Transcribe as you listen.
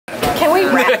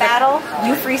battle.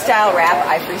 You freestyle rap,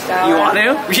 I freestyle You rap.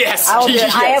 want to? Yes. I will do it.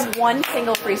 Yes. I have one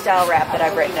single freestyle rap that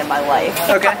I've written in my life.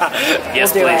 Okay.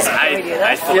 Yes, We'll do please. it. Can we do this?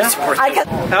 I fully support that.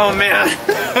 Oh man.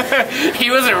 He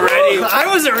wasn't ready. I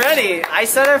wasn't ready. I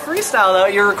said I freestyle though.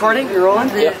 You're recording? You're rolling?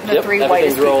 The three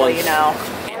whitest people you know.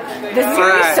 This is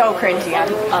gonna be so cringy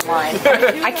online.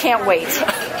 I can't wait.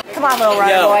 Come on, little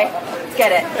runner boy. Let's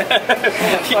get it.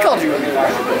 He called you.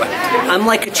 I'm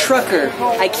like a trucker.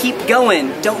 I keep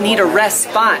going. Don't need a rest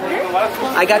spot.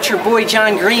 I got your boy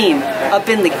John Green up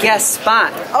in the guest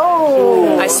spot.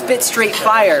 Oh. I spit straight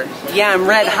fire. Yeah, I'm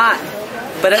red hot.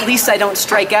 But at least I don't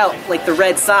strike out like the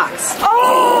Red Sox.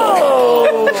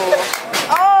 Oh.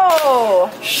 Oh.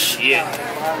 Shit.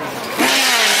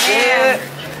 Man.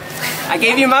 I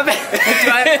gave you my best. Do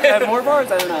I have more bars?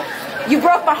 I don't know. You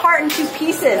broke my heart in 2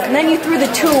 pieces, and then you threw the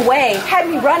 2 away. Had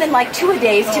me running like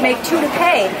 2-a-days to make 2 to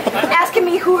pay. Asking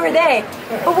me who are they?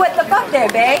 But what the fuck there,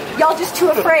 bae? Y'all just too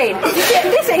afraid.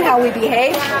 This ain't how we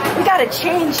behave. We gotta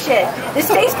change shit. This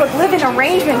Facebook living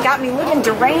arrangement got me living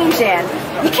deranged and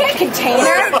you can't contain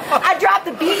her. I dropped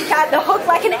the beat, got the hook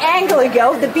like an angler,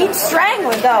 yo. The beat's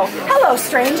strangler, though. Hello,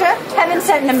 stranger. Heaven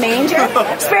sent in a manger.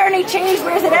 Spare any change,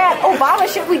 where's it at? Obama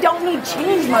shit, we don't need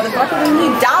change, motherfucker. We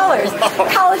need dollars.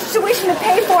 College tuition to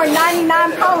pay for 99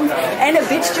 pounds, and a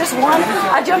bitch just won.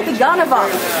 I jumped the gun of them.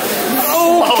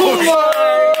 Oh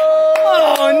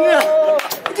no!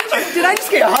 Did I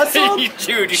just get hustled?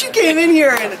 Dude, She came in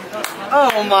here and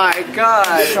oh my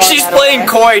god! she's playing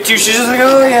coy too. She's just like,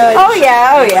 oh yeah. Oh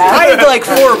yeah, oh yeah. I had like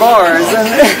 4 bars.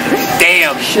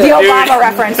 Damn. The Obama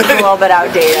reference is a little bit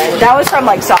outdated. That was from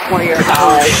like sophomore year of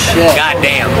college. Shit. God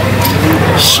damn.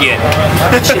 Shit.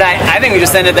 I think we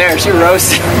just ended there. She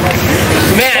roasted.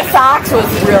 Man. Socks was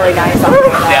really nice on her.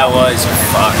 That was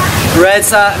fuck. Red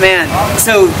Sox, man.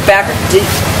 So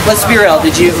let's be real.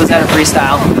 Was that a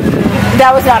freestyle?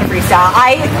 That was not a freestyle.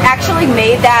 I actually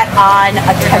made that on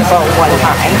a tempo one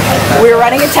time. We were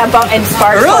running a tempo and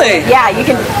Sparks. Really? Yeah, you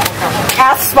can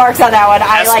ask Sparks on that one.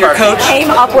 I like Sparks. came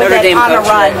up with Notre it Dame on a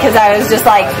coach, run because I was just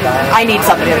like, I need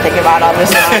something to think about on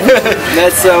this one.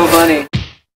 That's so funny.